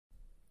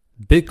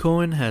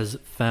Bitcoin has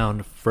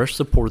found fresh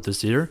support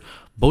this year,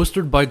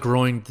 bolstered by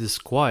growing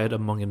disquiet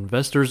among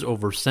investors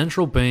over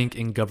central bank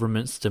and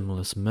government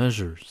stimulus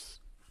measures.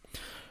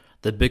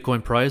 The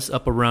Bitcoin price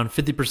up around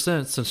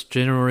 50% since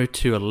January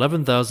to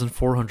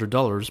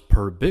 $11,400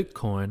 per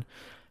Bitcoin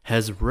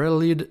has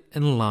rallied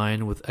in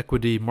line with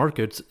equity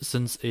markets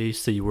since a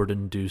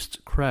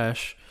C-word-induced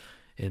crash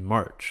in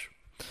March.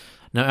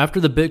 Now, after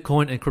the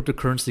Bitcoin and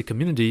cryptocurrency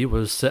community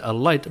was set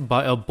alight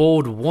by a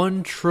bold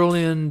 $1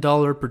 trillion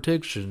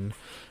prediction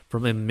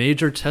from a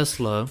major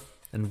Tesla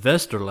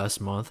investor last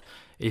month,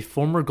 a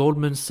former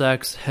Goldman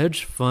Sachs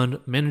hedge fund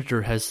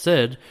manager has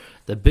said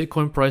the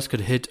Bitcoin price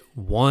could hit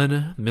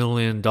 $1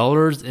 million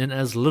in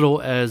as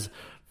little as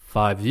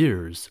 5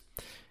 years,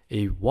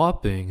 a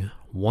whopping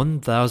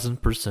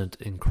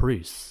 1,000%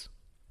 increase.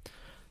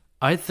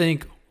 I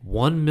think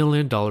 $1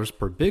 million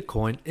per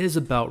Bitcoin is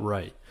about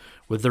right.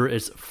 Whether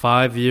it's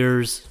 5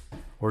 years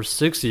or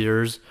 6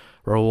 years,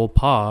 Raoul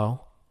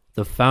Pal,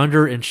 the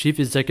founder and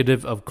chief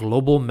executive of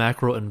Global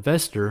Macro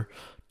Investor,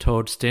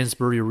 told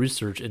Stansberry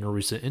Research in a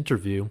recent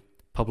interview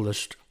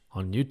published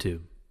on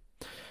YouTube.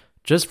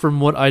 Just from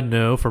what I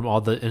know from all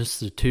the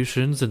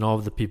institutions and all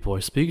of the people I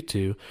speak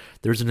to,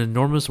 there's an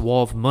enormous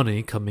wall of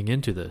money coming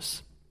into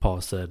this,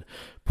 Paul said,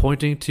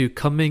 pointing to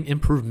coming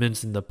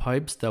improvements in the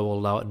pipes that will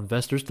allow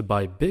investors to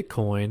buy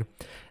Bitcoin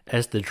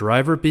as the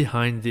driver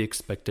behind the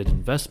expected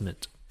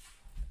investment.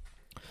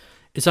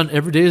 It's on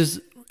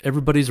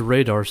everybody's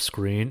radar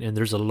screen, and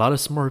there's a lot of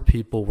smart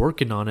people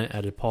working on it,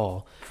 added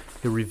Paul,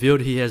 who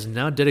revealed he has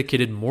now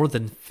dedicated more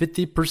than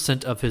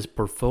 50% of his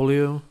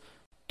portfolio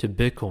to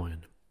Bitcoin.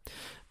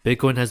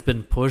 Bitcoin has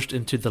been pushed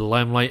into the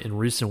limelight in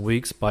recent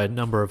weeks by a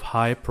number of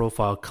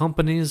high-profile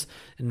companies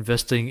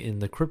investing in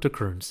the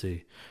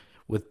cryptocurrency,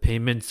 with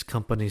payments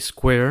company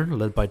Square,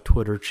 led by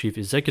Twitter chief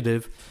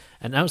executive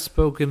and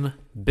outspoken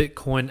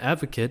Bitcoin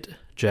advocate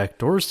Jack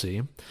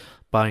Dorsey,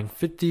 buying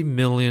 $50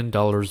 million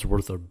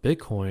worth of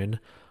Bitcoin,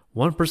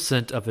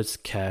 1% of its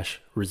cash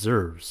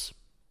reserves.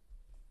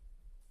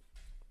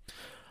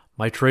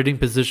 My trading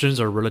positions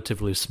are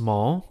relatively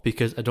small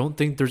because I don't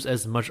think there's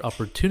as much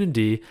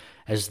opportunity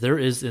as there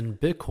is in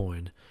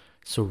Bitcoin.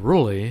 So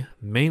really,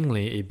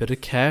 mainly a bit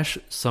of cash,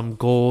 some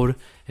gold,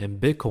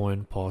 and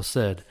Bitcoin, Paul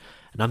said.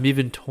 And I'm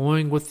even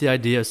toying with the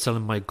idea of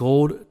selling my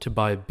gold to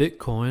buy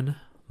Bitcoin,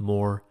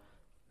 more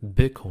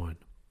Bitcoin.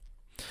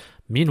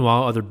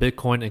 Meanwhile, other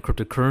Bitcoin and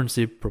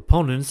cryptocurrency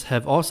proponents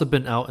have also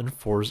been out in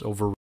force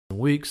over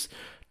recent weeks,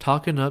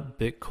 talking up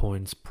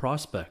Bitcoin's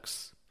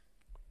prospects.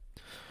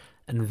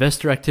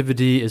 Investor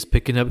activity is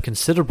picking up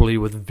considerably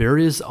with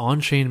various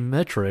on-chain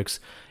metrics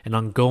and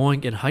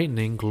ongoing and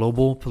heightening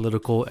global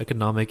political,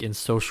 economic, and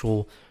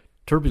social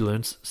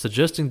turbulence,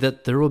 suggesting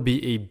that there will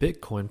be a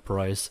Bitcoin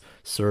price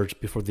surge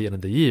before the end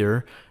of the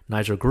year.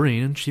 Nigel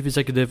Green, chief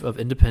executive of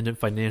independent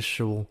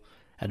financial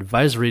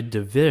advisory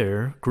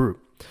DeVere Group,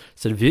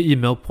 said via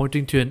email,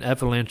 pointing to an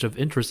avalanche of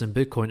interest in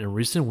Bitcoin in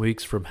recent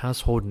weeks from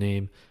household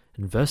name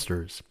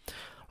investors.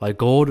 Like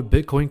gold,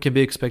 Bitcoin can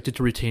be expected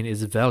to retain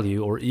its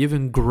value or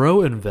even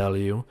grow in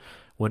value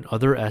when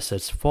other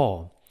assets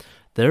fall,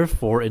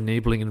 therefore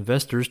enabling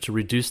investors to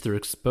reduce their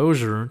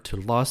exposure to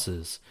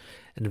losses.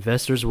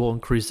 Investors will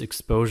increase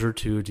exposure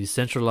to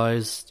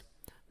decentralized,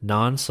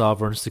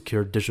 non-sovereign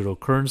secured digital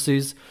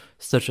currencies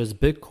such as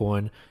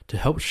Bitcoin to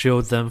help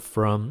shield them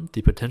from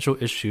the potential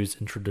issues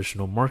in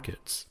traditional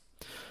markets.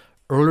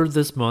 Earlier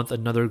this month,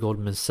 another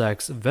Goldman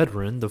Sachs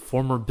veteran, the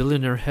former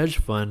billionaire hedge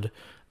fund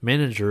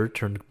manager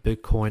turned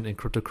Bitcoin and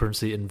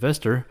cryptocurrency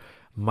investor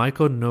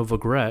Michael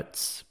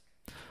Novogratz,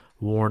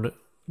 warned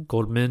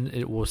Goldman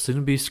it will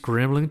soon be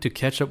scrambling to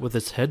catch up with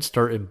its head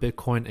start in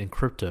Bitcoin and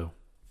crypto.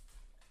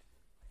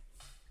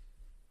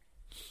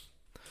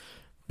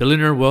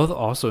 Billionaire wealth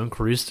also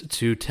increased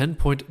to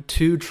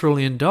 $10.2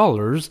 trillion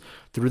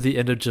through the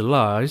end of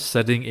July,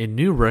 setting a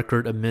new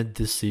record amid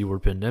the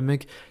C-word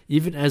pandemic,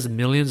 even as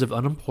millions of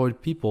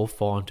unemployed people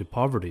fall into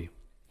poverty.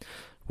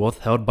 Wealth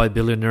held by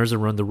billionaires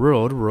around the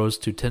world rose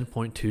to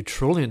 $10.2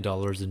 trillion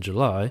in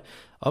July,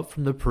 up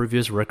from the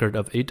previous record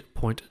of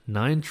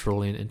 $8.9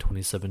 trillion in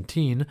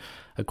 2017,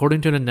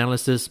 according to an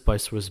analysis by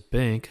Swiss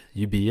bank,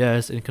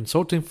 UBS, and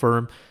consulting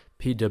firm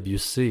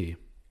PwC.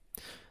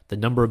 The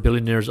number of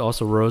billionaires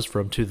also rose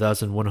from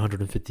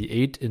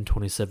 2,158 in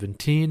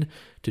 2017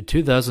 to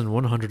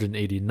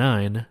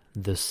 2,189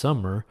 this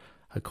summer,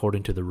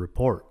 according to the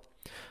report.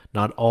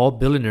 Not all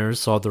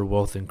billionaires saw their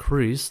wealth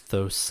increase,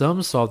 though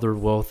some saw their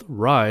wealth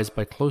rise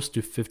by close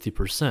to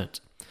 50%.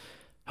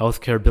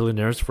 Healthcare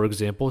billionaires, for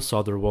example,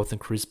 saw their wealth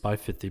increase by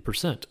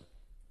 50%.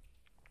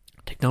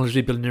 Technology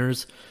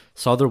billionaires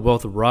saw their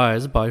wealth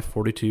rise by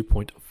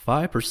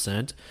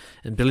 42.5%,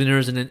 and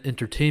billionaires in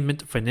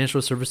entertainment,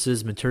 financial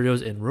services,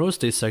 materials, and real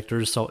estate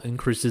sectors saw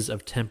increases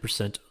of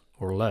 10%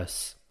 or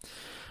less.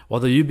 While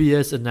the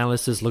UBS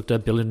analysis looked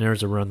at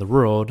billionaires around the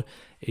world,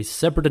 a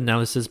separate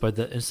analysis by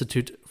the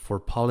Institute for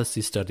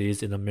Policy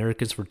Studies and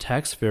Americans for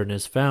Tax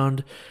Fairness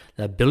found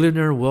that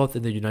billionaire wealth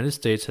in the United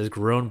States has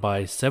grown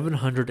by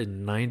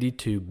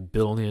 $792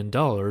 billion,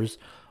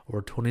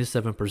 or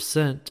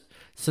 27%,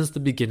 since the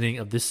beginning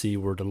of the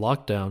C-word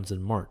lockdowns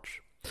in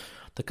March.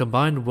 The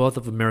combined wealth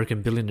of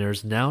American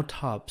billionaires now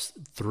tops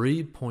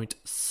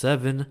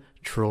 $3.7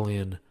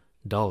 trillion.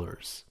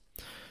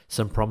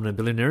 Some prominent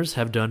billionaires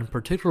have done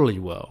particularly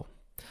well.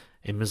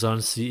 Amazon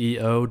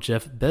CEO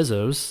Jeff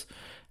Bezos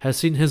has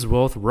seen his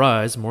wealth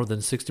rise more than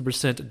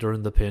 60%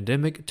 during the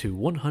pandemic to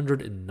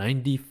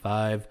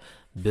 $195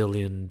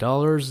 billion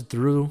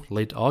through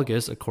late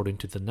August, according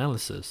to the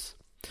analysis.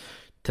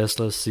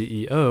 Tesla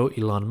CEO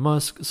Elon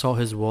Musk saw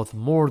his wealth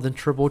more than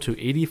triple to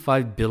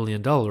 $85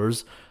 billion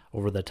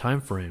over that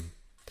time frame.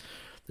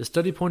 The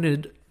study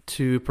pointed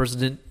to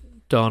President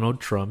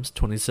Donald Trump's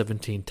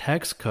 2017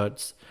 tax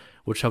cuts,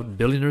 which helped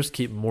billionaires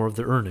keep more of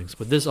their earnings,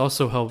 but this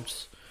also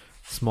helps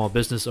small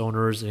business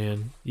owners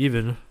and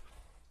even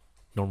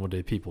normal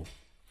day people.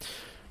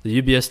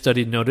 The UBS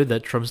study noted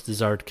that Trump's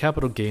desired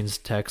capital gains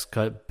tax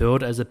cut,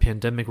 billed as a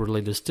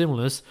pandemic-related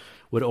stimulus,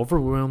 would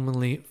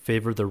overwhelmingly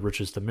favor the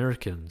richest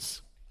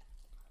Americans.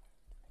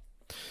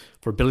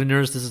 For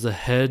billionaires, this is a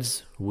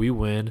heads, we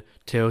win,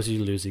 tails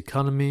you lose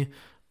economy,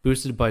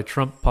 boosted by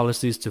Trump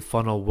policies to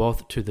funnel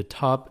wealth to the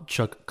top.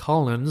 Chuck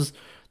Collins,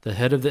 the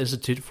head of the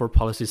Institute for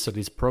Policy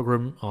Studies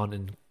program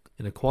on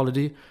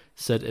inequality,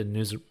 said in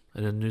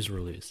a news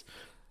release.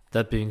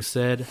 That being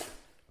said,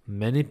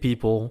 many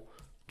people,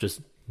 just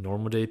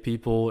normal day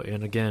people,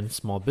 and again,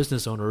 small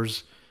business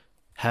owners,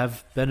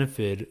 have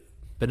benefited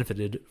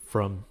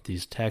from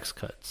these tax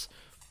cuts.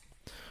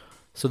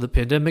 So the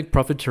pandemic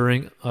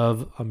profiteering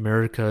of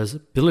America's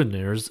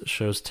billionaires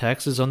shows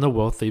taxes on the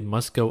wealthy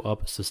must go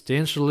up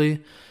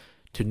substantially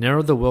to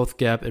narrow the wealth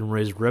gap and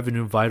raise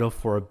revenue vital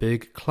for a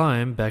big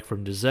climb back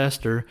from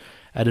disaster,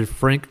 added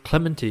Frank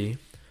Clementi,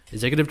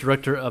 executive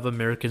director of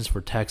Americans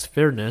for Tax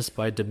Fairness.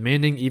 By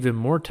demanding even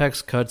more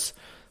tax cuts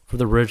for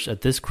the rich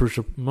at this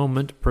crucial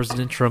moment,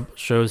 President Trump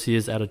shows he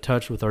is out of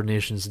touch with our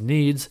nation's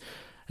needs,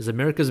 as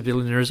America's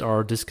billionaires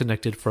are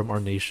disconnected from our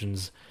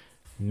nation's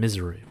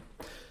misery.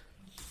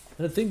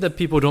 And the thing that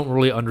people don't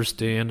really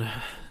understand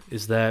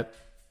is that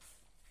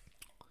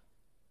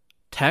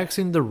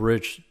taxing the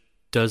rich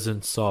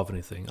doesn't solve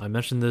anything. I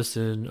mentioned this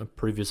in a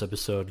previous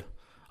episode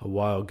a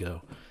while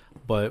ago.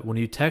 But when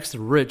you tax the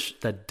rich,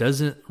 that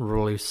doesn't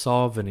really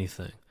solve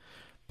anything.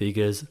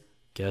 Because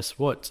guess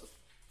what?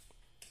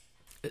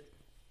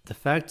 The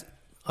fact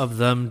of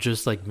them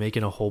just like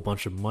making a whole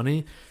bunch of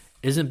money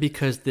isn't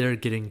because they're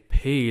getting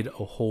paid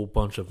a whole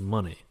bunch of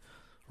money,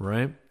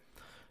 right?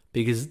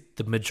 Because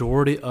the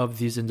majority of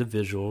these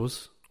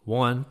individuals,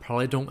 one,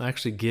 probably don't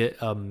actually get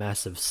a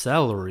massive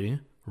salary,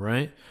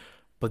 right?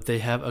 But they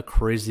have a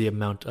crazy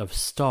amount of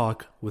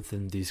stock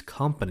within these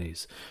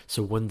companies.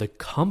 So when the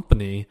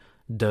company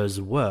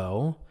does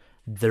well,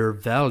 their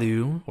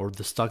value or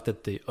the stock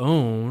that they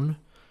own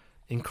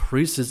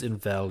increases in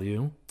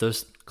value,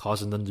 thus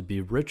causing them to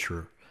be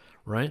richer,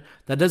 right?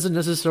 That doesn't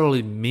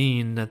necessarily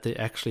mean that they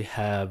actually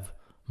have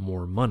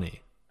more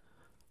money,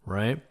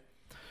 right?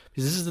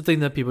 Because this is the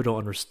thing that people don't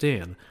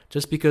understand.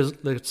 Just because,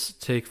 let's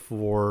take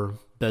for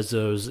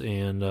Bezos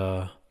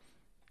and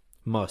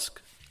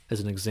Musk as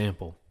an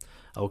example,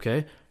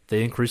 okay?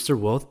 They increased their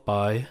wealth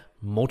by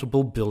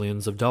multiple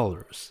billions of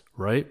dollars,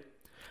 right?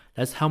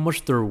 That's how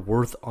much they're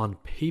worth on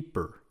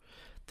paper.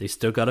 They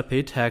still got to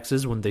pay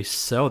taxes when they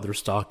sell their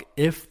stock,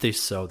 if they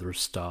sell their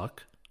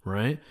stock,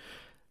 right?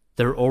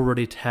 They're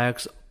already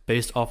taxed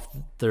based off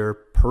their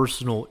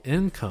personal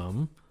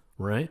income,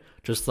 right?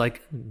 Just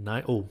like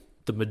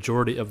the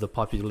majority of the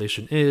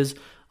population is,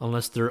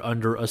 unless they're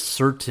under a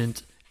certain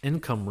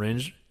income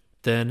range,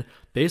 then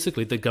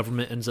basically the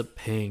government ends up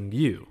paying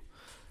you,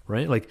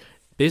 right? Like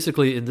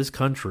basically in this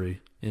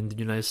country, in the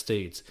United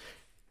States,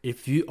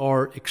 if you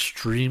are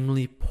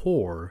extremely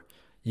poor,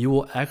 you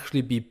will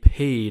actually be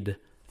paid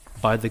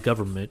by the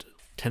government,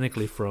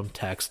 technically from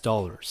tax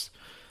dollars,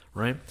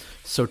 right?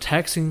 So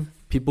taxing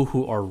people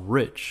who are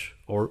rich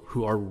or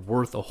who are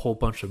worth a whole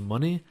bunch of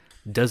money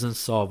doesn't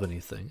solve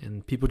anything,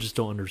 and people just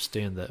don't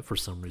understand that for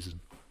some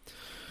reason.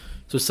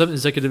 So some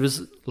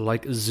executives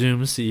like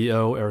Zoom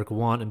CEO Eric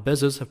Yuan and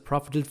Bezos have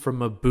profited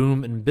from a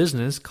boom in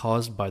business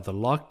caused by the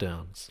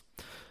lockdowns.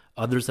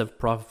 Others have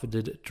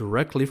profited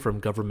directly from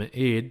government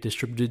aid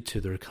distributed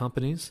to their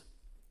companies.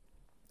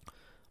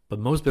 But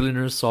most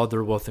billionaires saw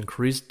their wealth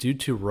increase due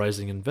to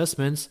rising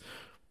investments,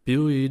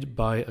 buoyed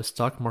by a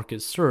stock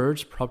market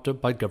surge propped up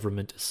by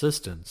government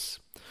assistance.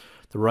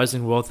 The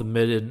rising wealth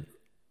amid an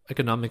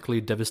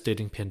economically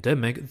devastating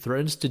pandemic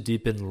threatens to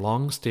deepen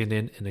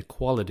long-standing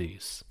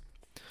inequalities.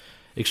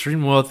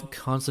 Extreme wealth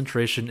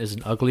concentration is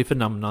an ugly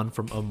phenomenon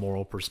from a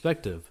moral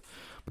perspective,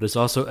 but it's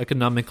also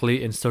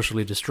economically and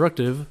socially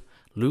destructive.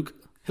 Luke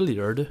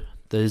Hilliard,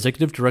 the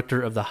executive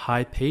director of the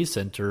High Pay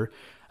Center,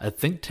 a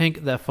think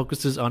tank that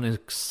focuses on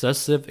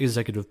excessive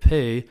executive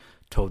pay,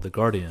 told The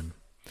Guardian.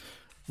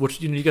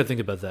 Which, you gotta think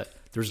about that.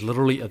 There's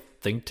literally a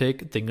think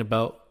tank thinking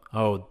about,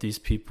 these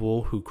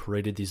people who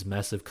created these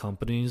massive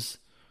companies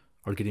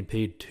are getting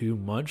paid too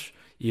much,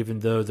 even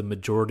though the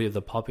majority of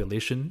the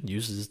population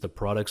uses the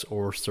products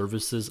or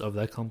services of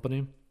that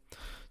company.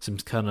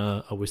 Seems kind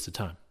of a waste of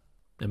time,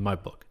 in my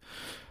book.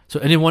 So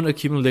anyone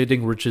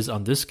accumulating riches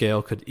on this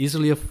scale could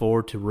easily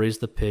afford to raise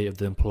the pay of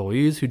the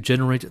employees who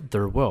generate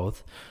their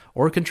wealth,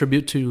 or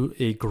contribute to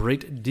a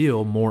great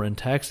deal more in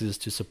taxes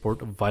to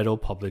support vital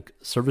public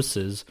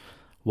services,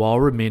 while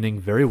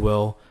remaining very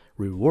well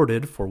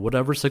rewarded for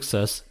whatever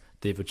success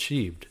they've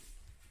achieved.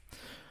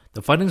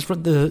 The findings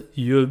from the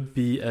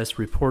UBS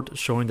report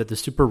showing that the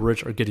super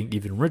rich are getting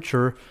even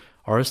richer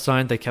are a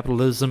sign that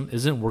capitalism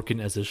isn't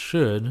working as it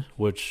should,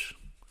 which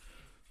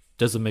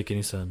doesn't make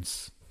any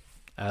sense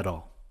at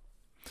all.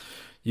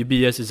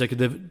 UBS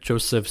executive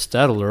Joseph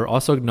Stadler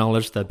also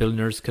acknowledged that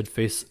billionaires could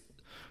face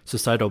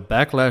societal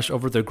backlash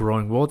over their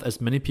growing wealth,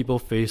 as many people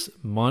face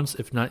months,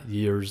 if not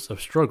years, of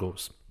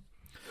struggles.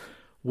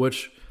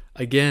 Which,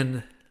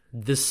 again,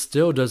 this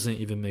still doesn't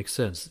even make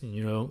sense.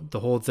 The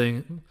whole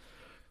thing,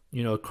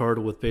 occurred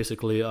with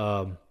basically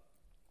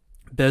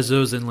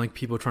Bezos and like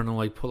people trying to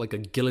like put like a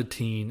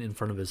guillotine in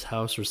front of his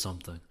house or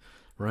something,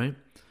 right?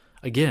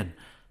 Again,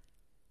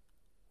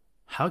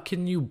 how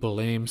can you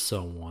blame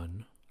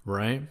someone,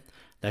 right,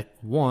 that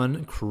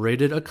one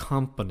created a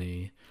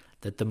company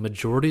that the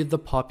majority of the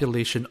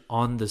population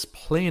on this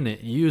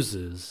planet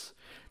uses,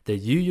 that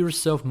you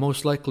yourself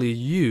most likely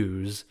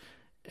use,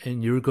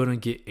 and you're going to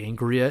get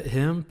angry at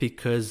him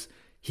because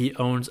he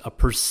owns a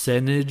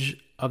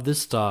percentage of the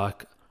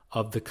stock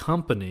of the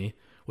company,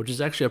 which is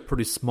actually a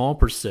pretty small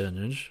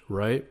percentage,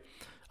 right,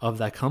 of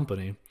that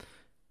company,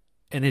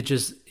 and it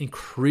just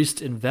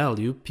increased in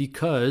value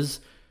because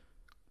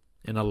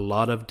in a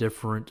lot of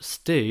different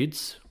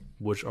states,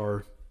 which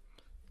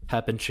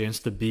happen chance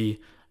to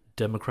be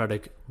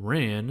Democratic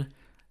ran,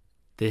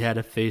 they had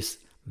to face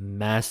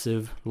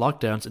massive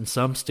lockdowns, and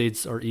some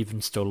states are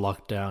even still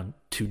locked down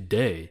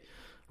today,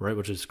 right,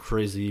 which is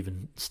crazy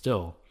even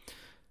still.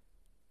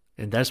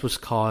 And that's what's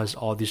caused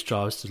all these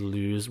jobs to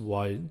lose,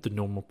 why the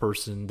normal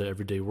person, the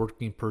everyday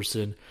working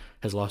person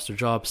has lost their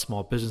jobs.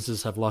 Small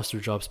businesses have lost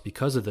their jobs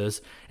because of this,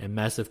 and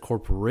massive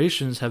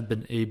corporations have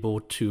been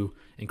able to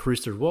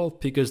increase their wealth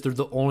because they're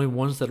the only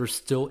ones that are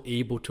still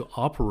able to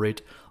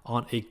operate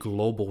on a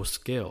global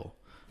scale,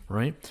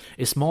 right?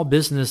 A small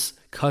business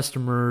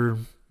customer,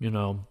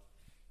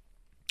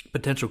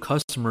 potential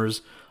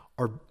customers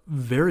are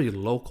very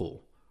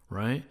local,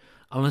 right?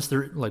 Unless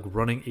they're like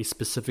running a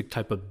specific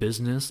type of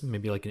business,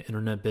 maybe like an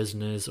internet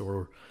business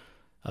or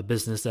a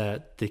business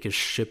that they could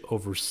ship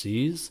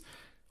overseas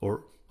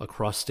or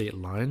across state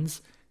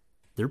lines,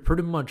 they're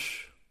pretty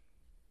much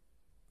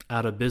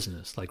out of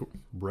business. Like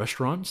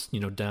restaurants,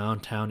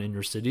 downtown in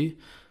your city,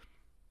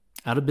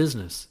 out of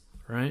business,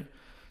 right?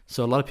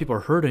 So a lot of people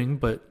are hurting,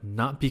 but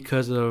not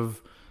because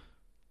of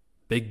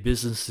big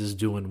businesses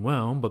doing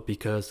well, but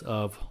because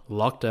of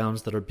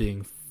lockdowns that are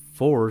being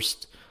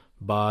forced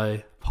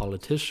by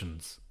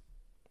politicians.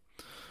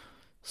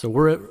 So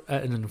we're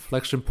at an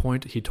inflection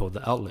point, he told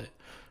the outlet.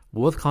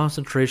 Wealth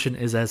concentration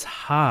is as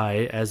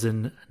high as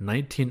in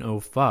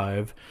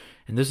 1905,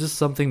 and this is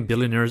something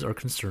billionaires are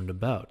concerned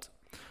about.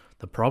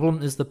 The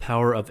problem is the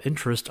power of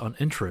interest on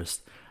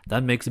interest.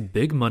 That makes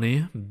big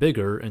money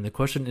bigger, and the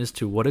question is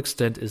to what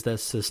extent is that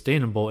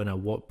sustainable, and at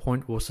what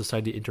point will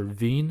society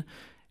intervene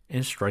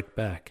and strike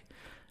back?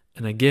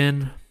 And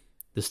again,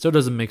 this still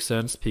doesn't make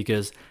sense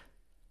because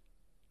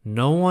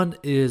no one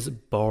is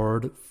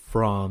barred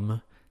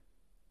from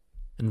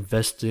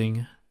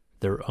investing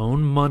their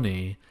own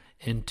money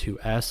into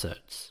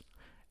assets.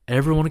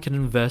 Everyone can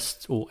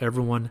invest, or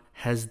everyone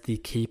has the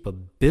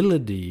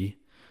capability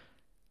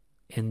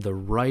and the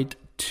right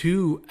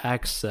to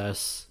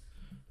access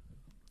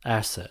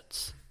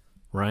assets,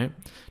 right?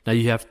 Now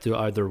you have to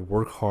either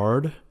work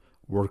hard,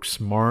 work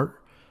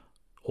smart,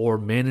 or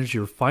manage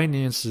your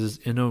finances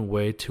in a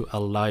way to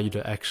allow you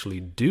to actually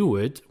do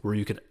it, where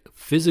you can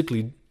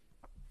physically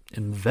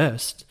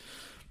invest,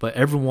 but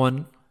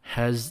everyone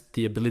has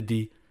the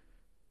ability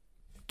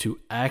to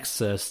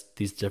access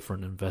these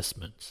different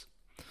investments.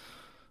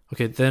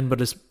 Okay, then,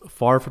 but it's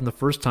far from the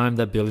first time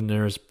that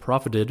billionaires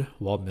profited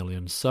while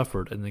millions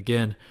suffered. And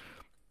again,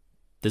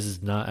 this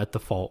is not at the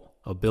fault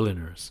of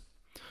billionaires.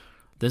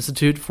 The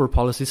Institute for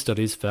Policy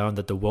Studies found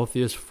that the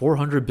wealthiest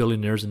 400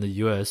 billionaires in the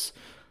U.S.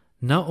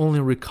 not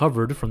only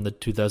recovered from the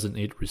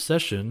 2008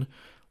 recession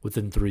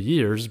within 3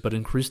 years, but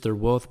increased their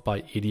wealth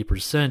by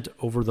 80%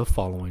 over the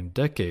following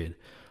decade.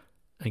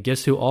 And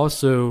guess who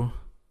also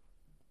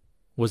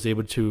was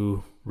able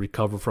to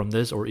recover from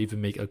this or even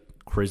make a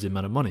crazy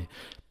amount of money?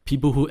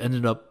 People who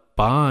ended up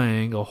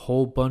buying a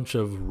whole bunch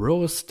of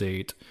real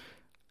estate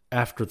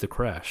after the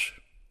crash.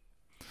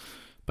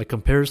 By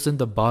comparison,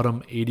 the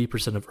bottom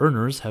 80% of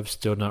earners have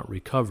still not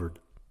recovered.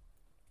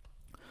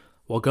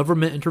 While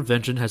government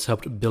intervention has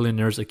helped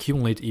billionaires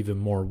accumulate even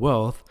more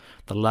wealth,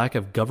 the lack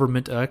of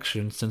government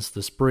action since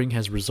the spring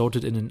has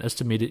resulted in an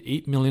estimated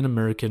 8 million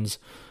Americans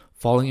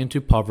falling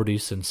into poverty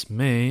since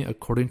May,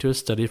 according to a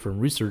study from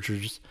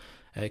researchers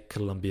at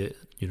Columbia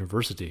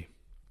University.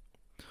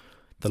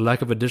 The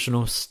lack of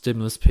additional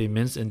stimulus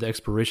payments and the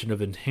expiration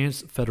of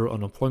enhanced federal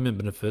unemployment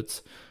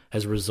benefits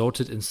has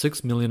resulted in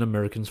 6 million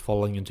Americans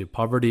falling into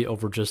poverty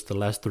over just the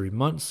last 3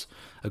 months,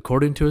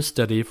 according to a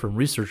study from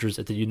researchers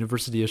at the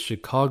University of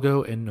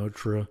Chicago and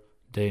Notre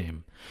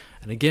dame.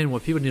 And again,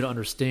 what people need to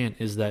understand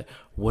is that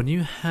when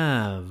you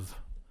have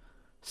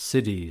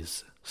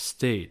cities,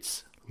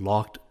 states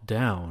locked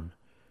down,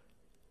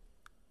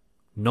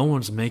 no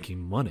one's making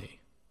money,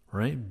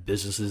 right?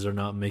 Businesses are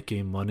not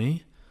making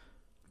money.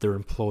 Their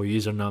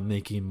employees are not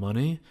making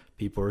money.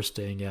 People are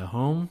staying at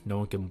home. No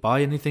one can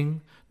buy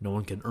anything. No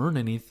one can earn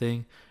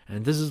anything.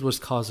 And this is what's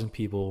causing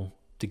people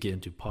to get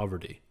into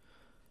poverty,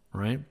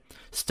 right?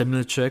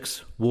 Stimulus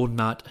checks will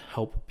not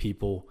help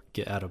people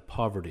get out of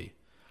poverty.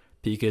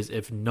 Because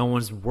if no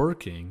one's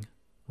working,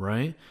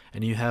 right,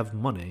 and you have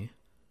money,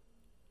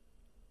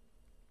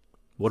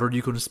 what are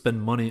you going to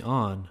spend money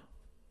on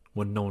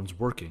when no one's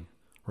working,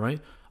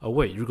 right? Oh,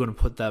 wait, you're going to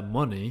put that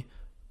money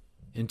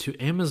into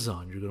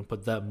Amazon. You're going to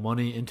put that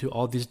money into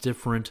all these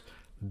different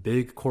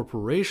big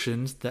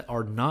corporations that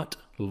are not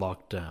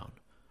locked down,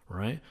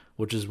 right?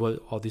 Which is what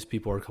all these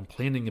people are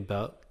complaining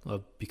about,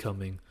 of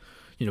becoming,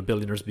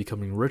 billionaires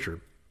becoming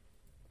richer.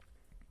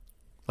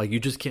 Like, you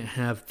just can't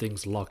have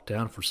things locked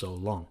down for so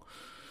long.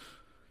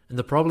 And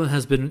the problem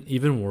has been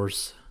even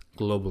worse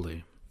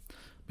globally.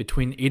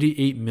 Between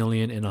 88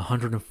 million and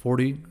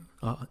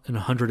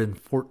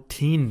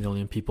 114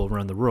 million people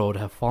around the world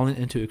have fallen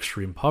into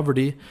extreme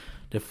poverty,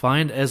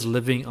 defined as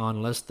living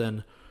on less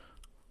than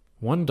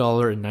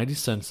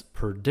 $1.90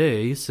 per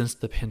day since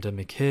the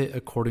pandemic hit,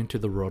 according to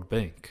the World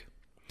Bank.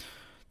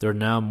 There are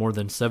now more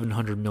than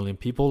 700 million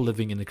people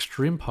living in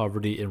extreme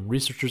poverty, and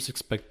researchers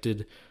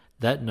expected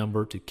that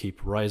number to keep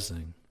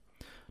rising.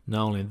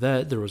 Not only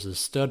that, there was a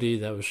study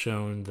that was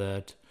shown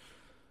that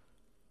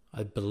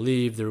I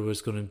believe there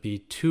was going to be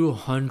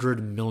 200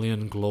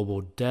 million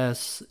global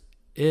deaths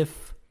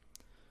if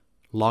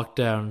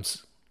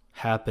lockdowns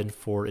happened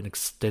for an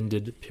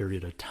extended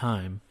period of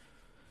time.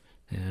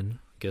 And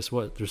guess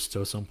what? There's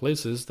still some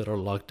places that are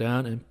locked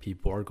down and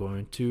people are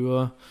going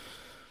to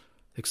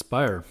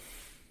expire.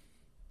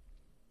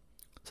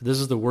 So this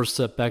is the worst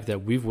setback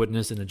that we've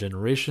witnessed in a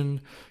generation.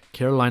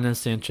 Carolina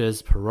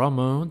Sanchez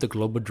Paramo, the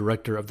global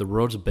director of the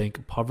World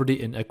Bank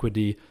Poverty and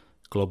Equity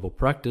Global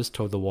Practice,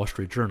 told the Wall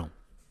Street Journal.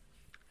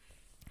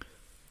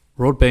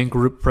 World Bank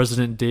Group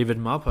President David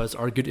Malpass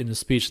argued in a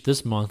speech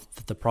this month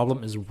that the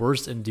problem is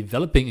worse in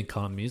developing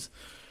economies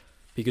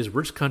because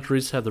rich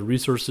countries have the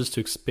resources to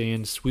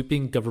expand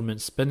sweeping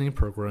government spending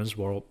programs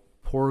while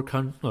poor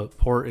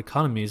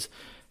economies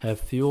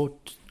have few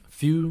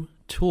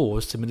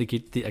tools to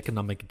mitigate the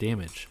economic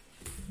damage.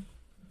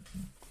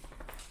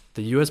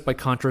 The U.S., by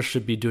contrast,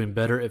 should be doing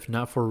better if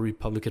not for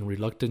Republican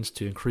reluctance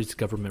to increase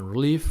government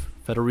relief.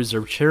 Federal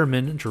Reserve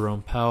Chairman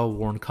Jerome Powell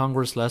warned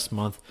Congress last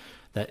month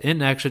that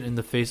inaction in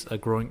the face of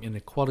growing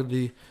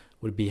inequality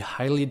would be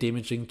highly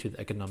damaging to the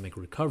economic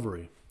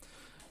recovery.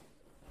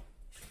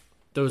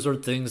 Those are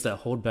things that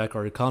hold back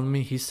our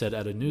economy, he said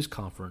at a news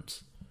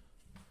conference.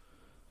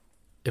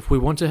 If we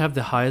want to have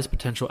the highest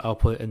potential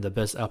output and the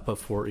best output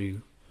for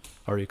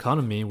our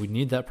economy, we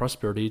need that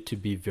prosperity to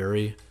be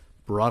very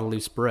broadly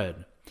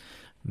spread.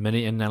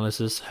 Many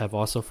analysts have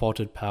also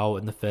faulted Powell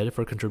and the Fed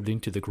for contributing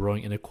to the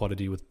growing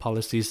inequality with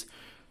policies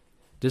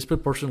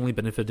disproportionately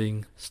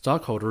benefiting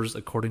stockholders,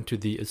 according to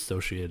the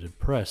Associated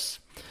Press.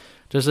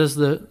 Just as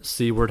the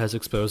C word has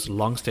exposed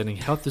long-standing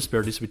health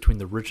disparities between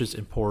the richest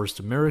and poorest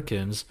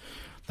Americans,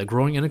 the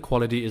growing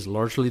inequality is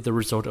largely the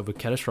result of a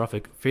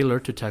catastrophic failure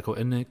to tackle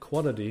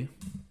inequality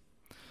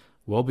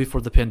well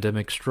before the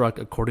pandemic struck,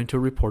 according to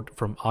a report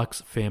from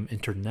Oxfam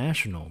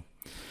International.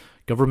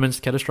 Government's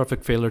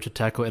catastrophic failure to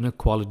tackle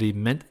inequality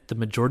meant the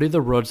majority of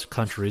the world's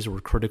countries were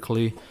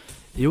critically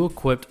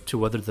ill-equipped to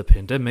weather the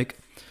pandemic,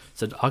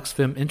 said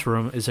Oxfam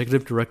Interim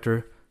Executive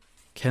Director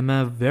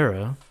Kema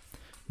Vera.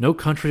 No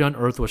country on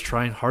earth was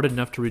trying hard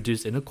enough to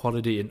reduce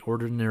inequality, and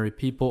ordinary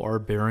people are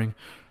bearing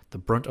the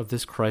brunt of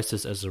this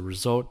crisis as a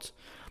result.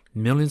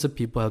 Millions of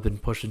people have been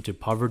pushed into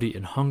poverty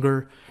and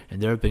hunger,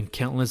 and there have been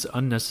countless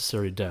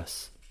unnecessary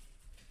deaths.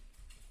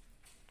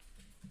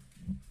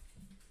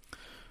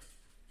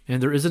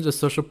 And there isn't a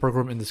social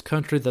program in this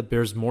country that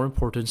bears more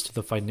importance to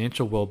the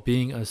financial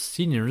well-being of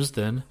seniors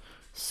than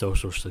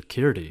Social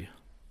Security.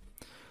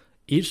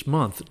 Each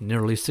month,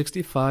 nearly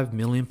 65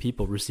 million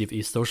people receive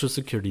a Social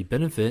Security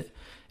benefit,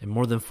 and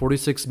more than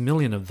 46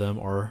 million of them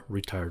are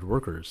retired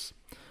workers.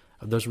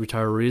 Of those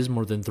retirees,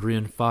 more than 3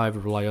 in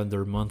 5 rely on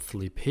their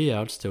monthly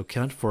payouts to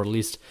account for at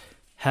least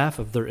half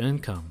of their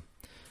income.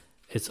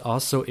 It's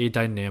also a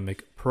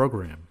dynamic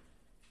program.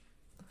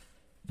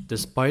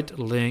 Despite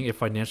laying a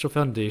financial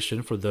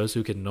foundation for those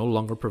who can no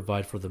longer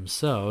provide for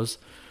themselves,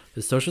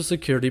 the Social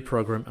Security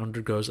program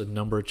undergoes a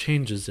number of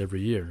changes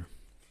every year.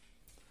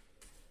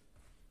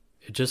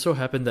 It just so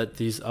happened that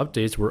these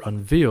updates were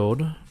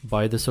unveiled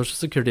by the Social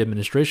Security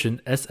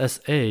Administration,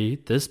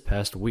 SSA, this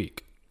past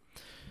week.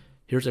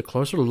 Here's a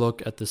closer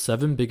look at the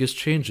 7 biggest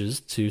changes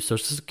to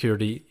Social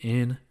Security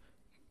in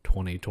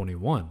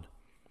 2021.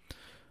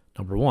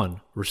 Number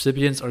 1,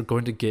 recipients are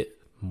going to get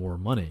more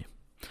money.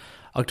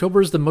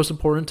 October is the most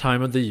important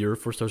time of the year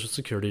for Social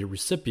Security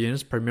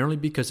recipients, primarily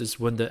because it's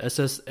when the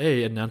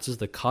SSA announces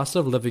the cost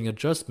of living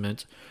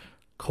adjustment,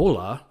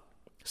 COLA,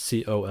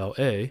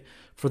 C-O-L-A,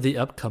 for the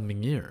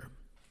upcoming year.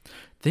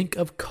 Think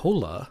of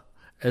COLA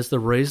as the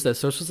raise that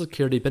Social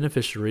Security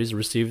beneficiaries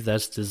receive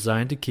that's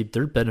designed to keep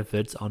their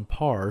benefits on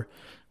par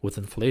with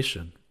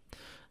inflation.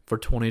 For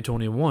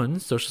 2021,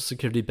 Social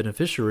Security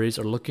beneficiaries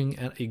are looking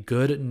at a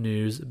good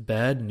news,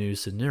 bad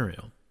news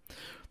scenario.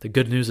 The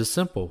good news is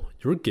simple: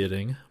 you're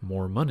getting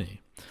more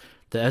money.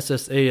 The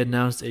SSA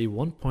announced a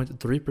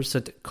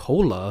 1.3%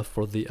 COLA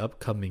for the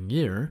upcoming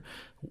year,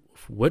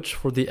 which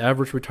for the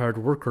average retired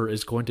worker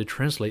is going to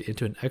translate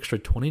into an extra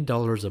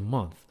 $20 a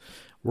month,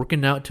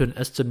 working out to an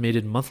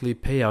estimated monthly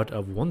payout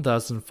of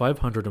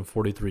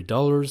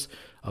 $1,543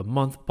 a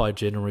month by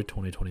January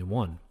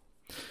 2021.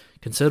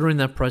 Considering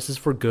that prices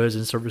for goods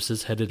and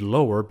services headed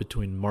lower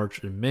between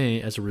March and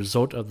May as a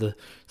result of the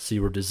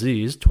C-word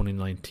disease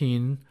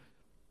 2019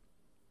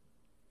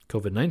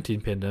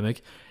 COVID-19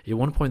 pandemic, a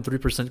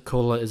 1.3%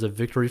 COLA is a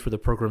victory for the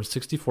program's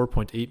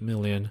 64.8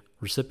 million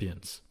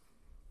recipients.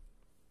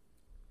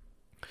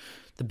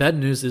 The bad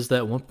news is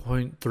that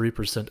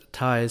 1.3%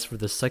 ties for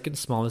the second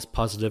smallest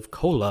positive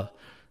COLA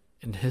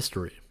in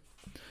history.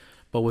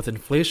 But with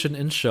inflation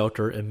in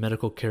shelter and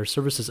medical care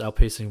services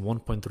outpacing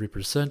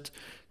 1.3%,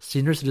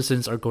 senior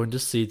citizens are going to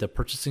see the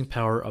purchasing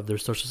power of their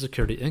Social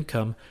Security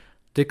income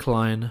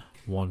decline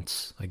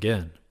once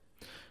again.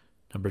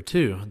 Number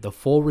 2, the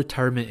full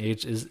retirement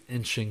age is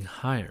inching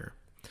higher.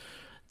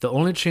 The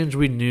only change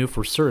we knew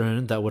for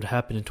certain that would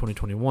happen in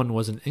 2021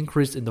 was an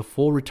increase in the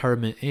full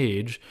retirement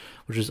age,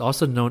 which is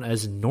also known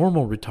as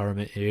normal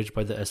retirement age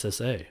by the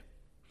SSA.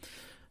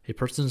 A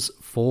person's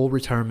full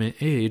retirement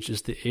age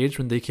is the age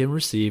when they can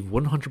receive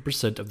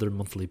 100% of their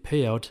monthly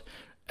payout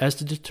as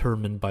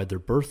determined by their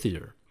birth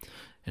year.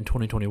 In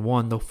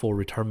 2021, the full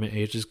retirement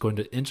age is going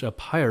to inch up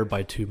higher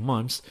by 2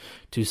 months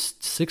to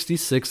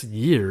 66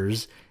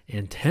 years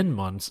and 10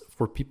 months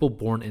for people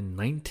born in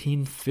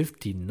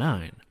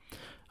 1959,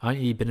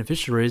 i.e.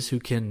 beneficiaries who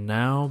can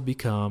now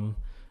become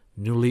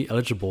newly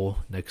eligible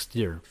next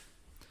year.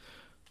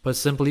 But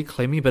simply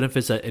claiming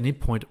benefits at any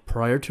point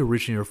prior to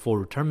reaching your full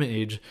retirement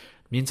age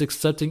means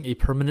accepting a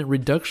permanent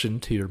reduction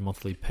to your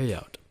monthly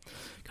payout.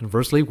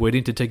 Conversely,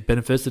 waiting to take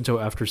benefits until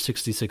after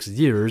 66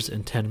 years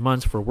and 10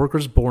 months for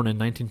workers born in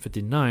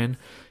 1959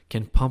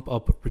 can pump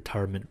up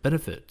retirement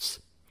benefits.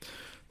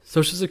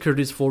 Social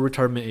Security's full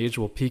retirement age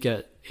will peak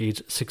at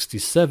age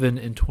 67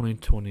 in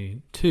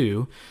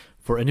 2022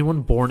 for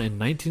anyone born in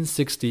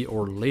 1960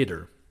 or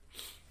later.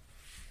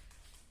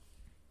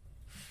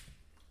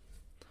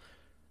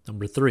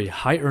 Number 3,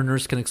 high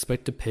earners can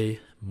expect to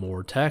pay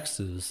more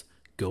taxes.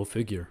 Go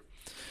figure.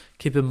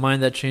 Keep in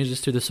mind that changes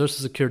to the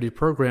Social Security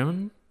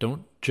program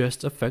don't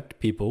just affect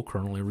people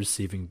currently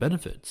receiving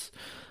benefits.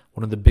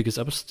 One of the biggest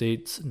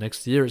updates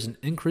next year is an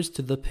increase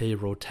to the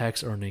payroll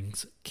tax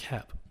earnings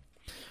cap.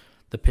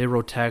 The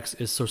payroll tax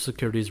is Social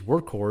Security's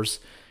workhorse,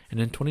 and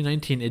in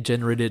 2019 it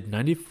generated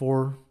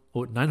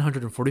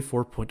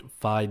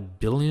 $944.5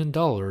 billion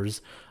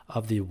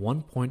of the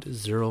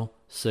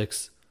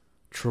 $1.06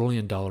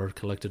 trillion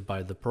collected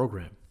by the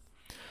program.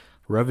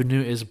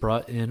 Revenue is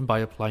brought in by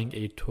applying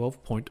a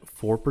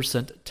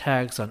 12.4%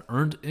 tax on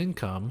earned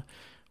income,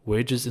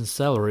 wages, and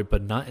salary,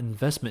 but not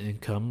investment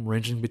income,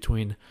 ranging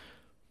between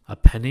a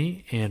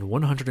penny and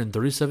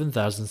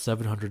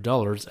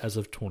 $137,700 as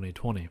of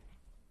 2020.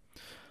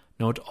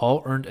 Note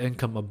all earned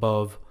income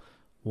above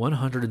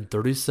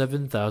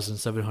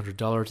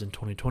 $137,700 in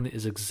 2020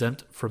 is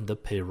exempt from the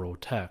payroll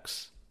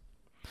tax.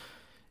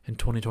 In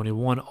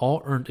 2021,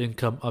 all earned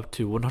income up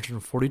to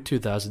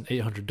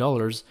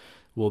 $142,800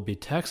 will be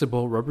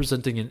taxable,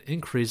 representing an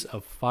increase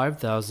of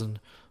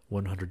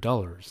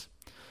 $5,100.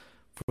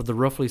 For the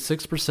roughly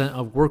 6%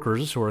 of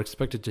workers who are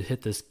expected to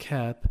hit this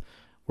cap,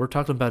 we're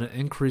talking about an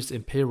increase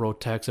in payroll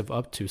tax of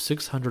up to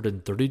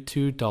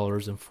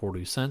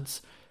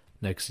 $632.40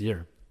 next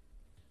year.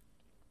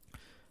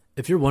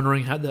 If you're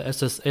wondering how the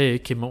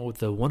SSA came up with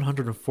the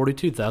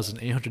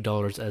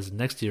 $142,800 as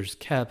next year's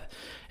cap,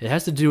 it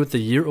has to do with the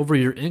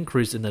year-over-year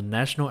increase in the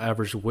National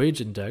Average Wage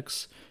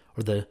Index,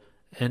 or the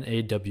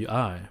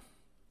NAWI.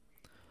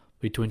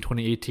 Between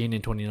 2018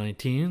 and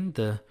 2019,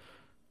 the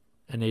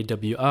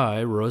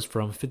NAWI rose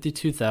from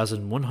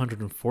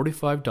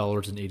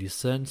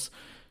 $52,145.80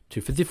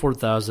 to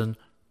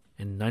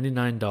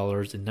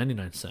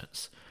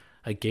 $54,099.99,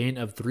 a gain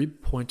of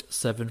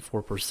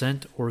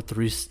 3.74% or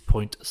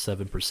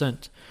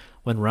 3.7%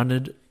 when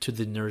rounded to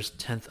the nearest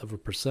tenth of a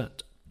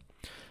percent.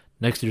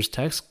 Next year's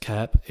tax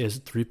cap is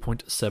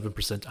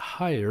 3.7%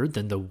 higher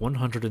than the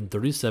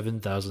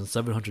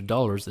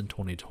 $137,700 in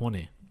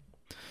 2020.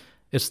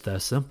 It's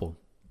that simple.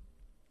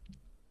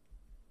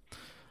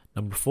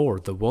 Number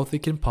 4, the wealthy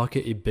can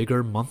pocket a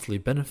bigger monthly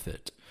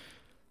benefit.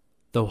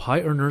 Though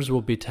high earners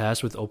will be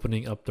tasked with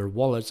opening up their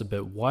wallets a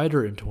bit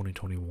wider in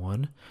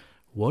 2021,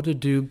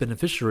 well-to-do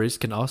beneficiaries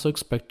can also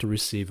expect to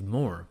receive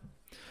more.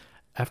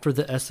 After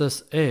the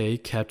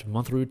SSA capped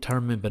monthly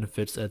retirement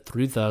benefits at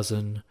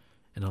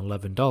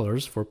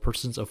 $3,011 for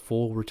persons of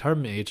full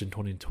retirement age in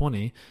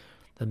 2020,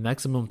 the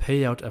maximum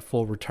payout at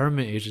full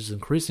retirement age is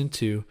increasing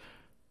to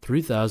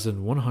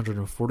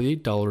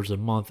 $3,148 a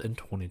month in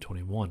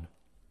 2021.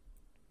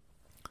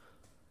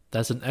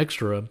 That's an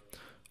extra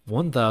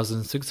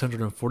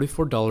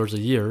 $1,644 a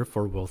year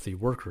for wealthy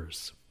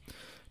workers.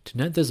 To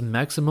net this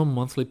maximum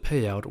monthly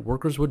payout,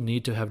 workers would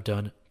need to have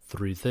done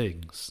three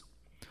things: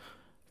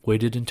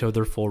 waited until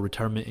their full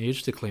retirement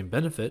age to claim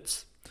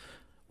benefits,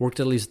 worked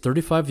at least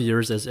 35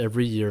 years as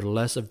every year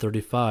less of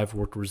 35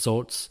 work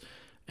results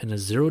in a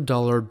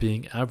 $0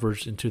 being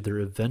averaged into their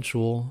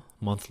eventual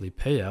monthly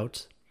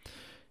payout,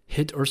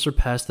 hit or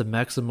surpass the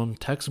maximum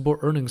taxable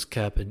earnings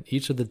cap in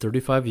each of the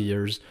 35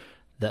 years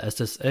the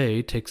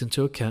SSA takes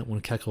into account when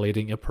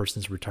calculating a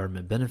person's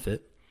retirement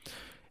benefit.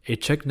 A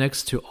check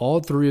next to all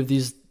three of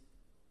these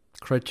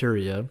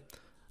criteria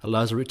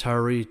allows a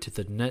retiree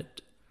to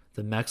net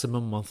the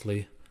maximum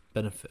monthly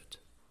benefit.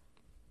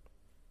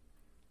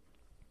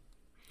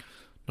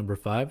 Number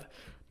 5,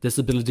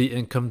 disability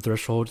income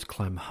thresholds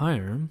climb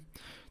higher.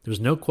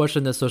 There's no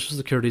question that Social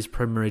Security's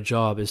primary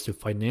job is to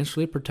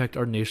financially protect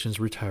our nation's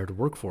retired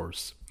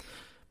workforce.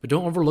 But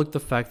don't overlook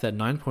the fact that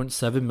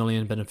 9.7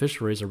 million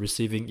beneficiaries are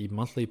receiving a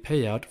monthly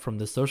payout from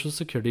the Social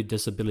Security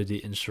Disability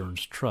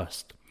Insurance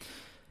Trust.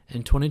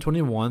 In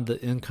 2021,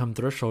 the income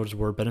thresholds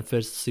where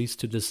benefits cease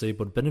to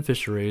disabled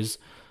beneficiaries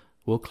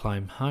will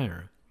climb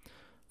higher.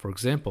 For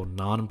example,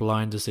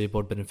 non-blind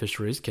disabled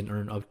beneficiaries can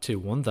earn up to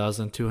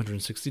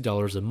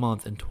 $1,260 a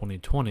month in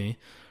 2020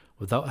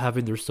 without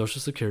having their Social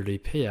Security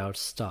payouts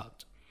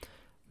stopped.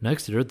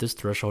 Next year, this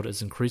threshold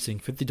is increasing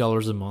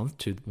 $50 a month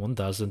to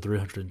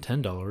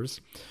 $1,310.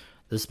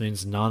 This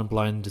means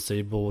non-blind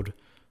disabled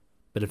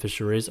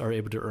beneficiaries are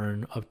able to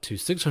earn up to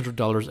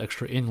 $600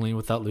 extra annually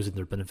without losing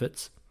their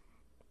benefits.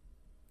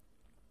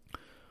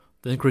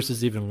 The increase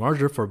is even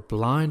larger for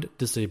blind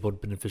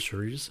disabled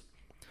beneficiaries.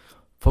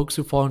 Folks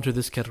who fall into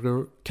this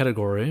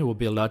category will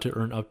be allowed to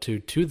earn up to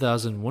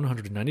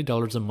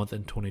 $2,190 a month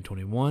in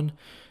 2021,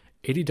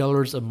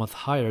 $80 a month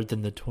higher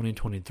than the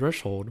 2020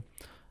 threshold,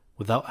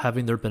 without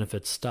having their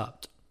benefits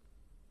stopped.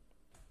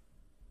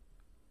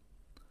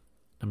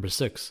 Number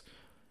 6,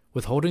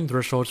 withholding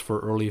thresholds for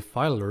early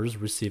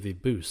filers receive a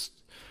boost.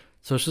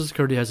 Social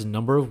Security has a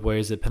number of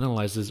ways it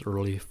penalizes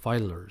early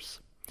filers.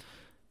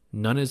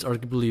 None is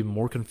arguably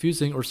more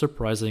confusing or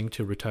surprising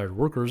to retired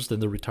workers than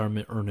the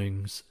retirement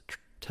earnings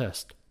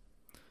test.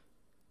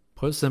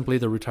 Put simply,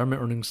 the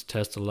retirement earnings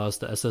test allows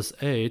the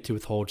SSA to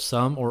withhold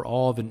some or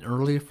all of an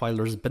early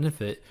filer's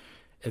benefit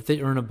if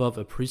they earn above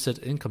a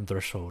preset income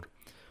threshold.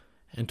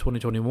 In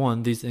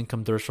 2021, these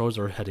income thresholds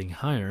are heading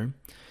higher.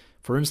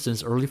 For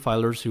instance, early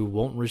filers who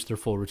won't reach their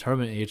full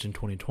retirement age in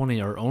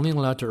 2020 are only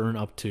allowed to earn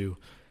up to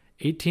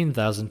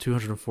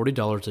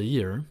 $18,240 a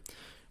year,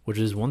 which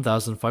is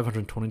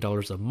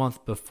 $1,520 a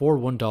month before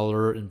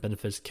 $1 in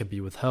benefits can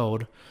be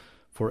withheld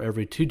for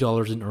every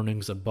 $2 in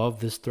earnings above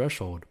this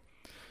threshold.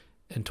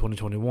 In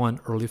 2021,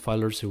 early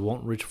filers who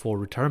won't reach full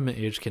retirement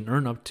age can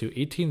earn up to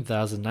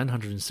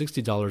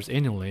 $18,960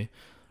 annually,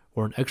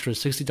 or an extra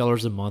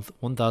 $60 a month,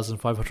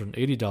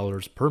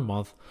 $1,580 per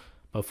month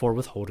before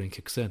withholding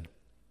kicks in.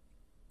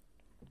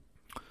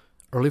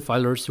 Early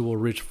filers who will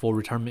reach full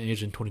retirement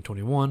age in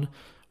 2021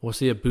 will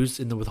see a boost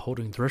in the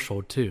withholding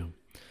threshold too.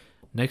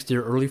 Next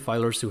year, early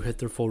filers who hit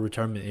their full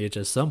retirement age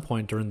at some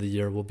point during the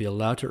year will be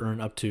allowed to earn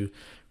up to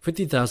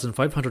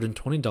 $50,520,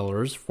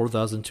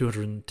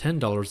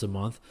 $4,210 a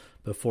month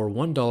before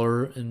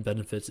 $1 in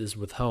benefits is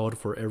withheld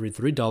for every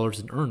 $3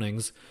 in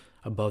earnings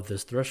above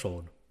this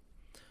threshold.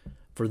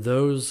 For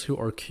those who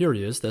are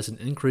curious, that's an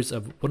increase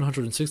of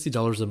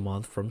 $160 a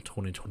month from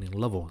 2020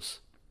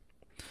 levels.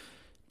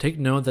 Take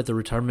note that the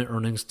retirement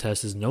earnings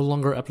test is no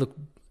longer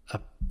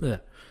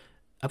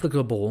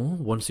applicable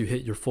once you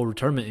hit your full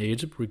retirement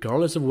age,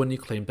 regardless of when you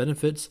claim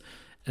benefits,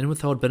 and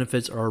withheld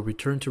benefits are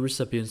returned to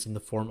recipients in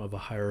the form of a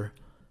higher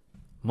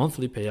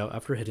monthly payout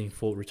after hitting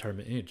full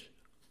retirement age.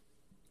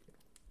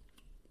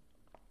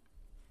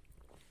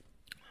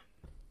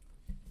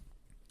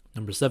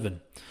 Number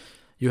 7,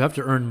 you have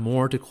to earn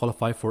more to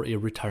qualify for a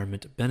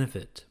retirement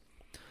benefit.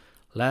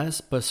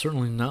 Last but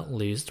certainly not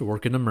least,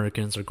 working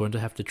Americans are going to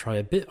have to try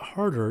a bit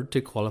harder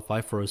to qualify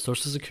for a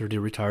Social Security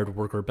retired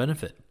worker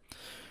benefit.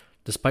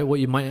 Despite what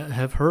you might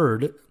have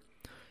heard,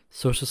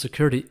 Social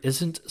Security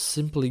isn't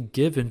simply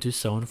given to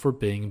someone for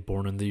being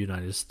born in the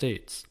United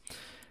States.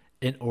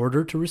 In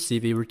order to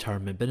receive a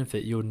retirement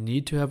benefit, you'll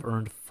need to have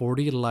earned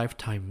 40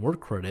 lifetime work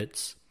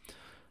credits,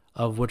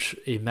 of which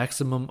a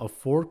maximum of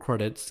 4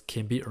 credits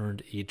can be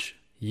earned each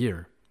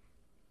year.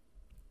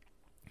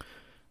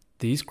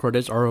 These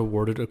credits are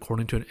awarded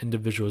according to an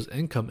individual's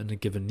income in a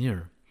given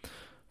year.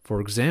 For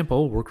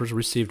example, workers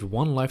received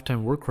 1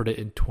 lifetime work credit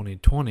in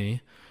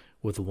 2020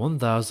 with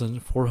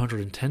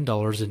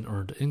 $1,410 in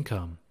earned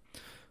income.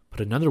 Put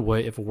another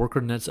way, if a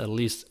worker nets at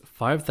least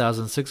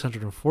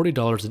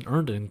 $5,640 in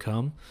earned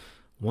income,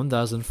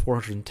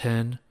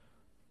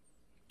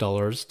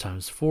 $1,410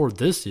 times 4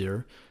 this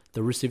year,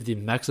 they'll receive the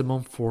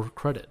maximum 4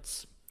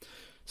 credits.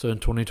 So in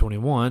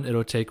 2021,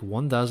 it'll take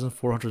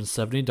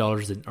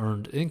 $1,470 in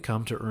earned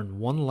income to earn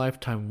 1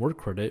 lifetime work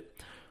credit,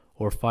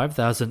 or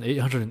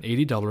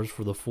 $5,880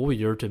 for the full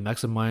year to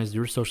maximize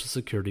your Social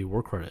Security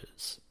work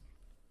credits.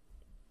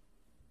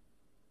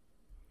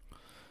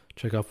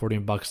 Check out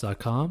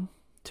 14box.com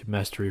to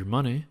master your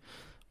money.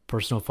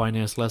 personal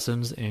finance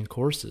lessons and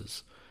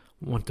courses.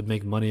 Want to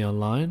make money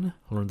online?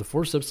 Learn the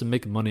 4 steps to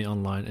make money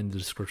online in the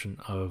description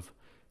of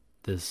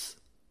this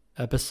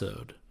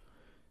episode.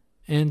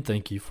 And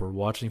thank you for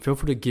watching. Feel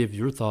free to give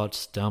your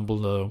thoughts down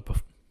below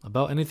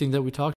about anything that we talked